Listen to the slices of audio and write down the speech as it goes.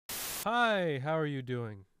Hi, how are you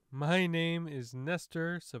doing? My name is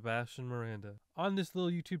Nestor Sebastian Miranda. On this little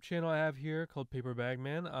YouTube channel I have here called Paper Bag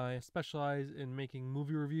Man, I specialize in making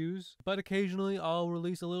movie reviews, but occasionally I'll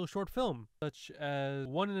release a little short film, such as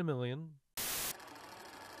One in a Million.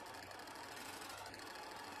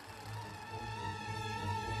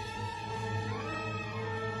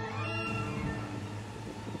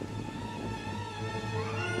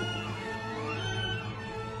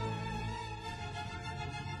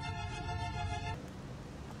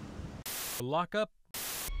 Lock Up.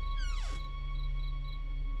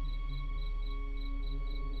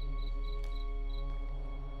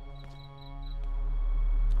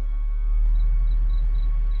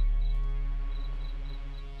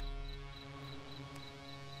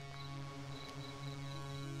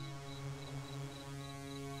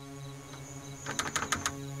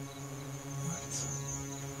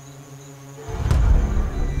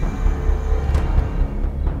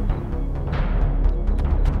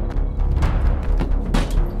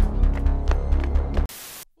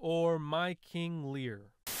 Or My King Lear.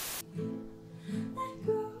 That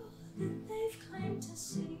girl that they've claimed to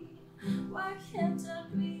see, why can't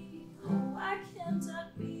that be? Oh, why can't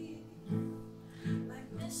that be?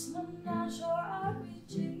 Like Miss Minaj or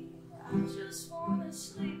RBG, I just wanna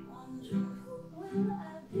sleep, wonder who will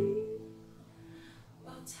I be?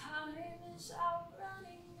 Well, time is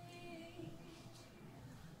outrunning me.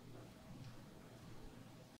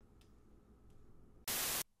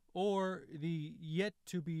 Or the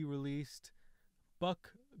yet-to-be-released Buck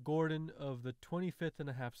Gordon of the 25th and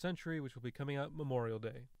a half century, which will be coming out Memorial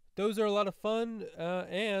Day. Those are a lot of fun,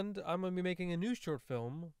 and I'm going to be making a new short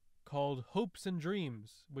film called Hopes and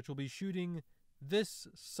Dreams, which will be shooting this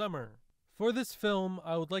summer. For this film,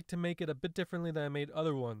 I would like to make it a bit differently than I made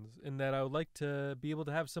other ones, in that I would like to be able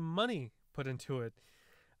to have some money put into it.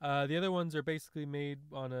 The other ones are basically made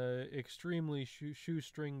on a extremely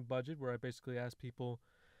shoestring budget, where I basically ask people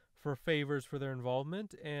for favors for their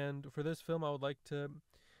involvement, and for this film I would like to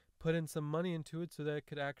put in some money into it so that it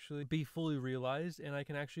could actually be fully realized and I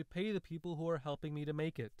can actually pay the people who are helping me to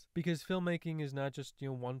make it. Because filmmaking is not just,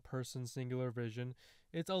 one person's singular vision.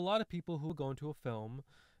 It's a lot of people who go into a film,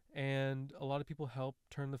 and a lot of people help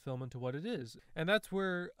turn the film into what it is. And that's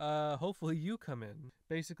where hopefully you come in.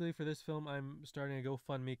 Basically, for this film I'm starting a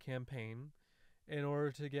GoFundMe campaign in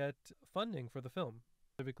order to get funding for the film.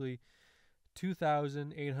 Specifically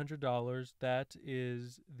 $2,800. That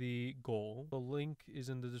is the goal. The link is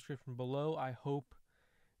in the description below. I hope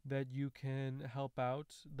that you can help out.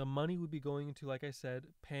 The money would be going into, like I said,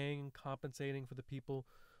 paying and compensating for the people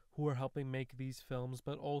who are helping make these films,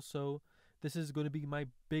 but also this is going to be my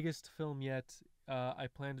biggest film yet. I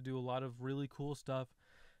plan to do a lot of really cool stuff,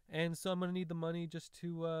 and so I'm going to need the money just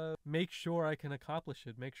to make sure I can accomplish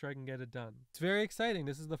it, make sure I can get it done. It's very exciting.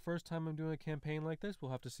 This is the first time I'm doing a campaign like this.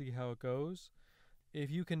 We'll have to see how it goes.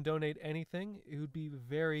 If you can donate anything, it would be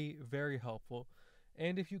very, very helpful.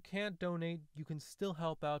 And if you can't donate, you can still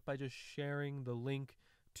help out by just sharing the link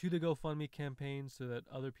to the GoFundMe campaign so that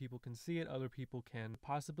other people can see it, other people can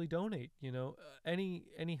possibly donate.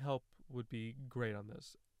 Any help would be great on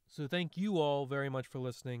this. So thank you all very much for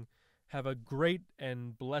listening. Have a great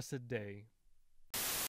and blessed day.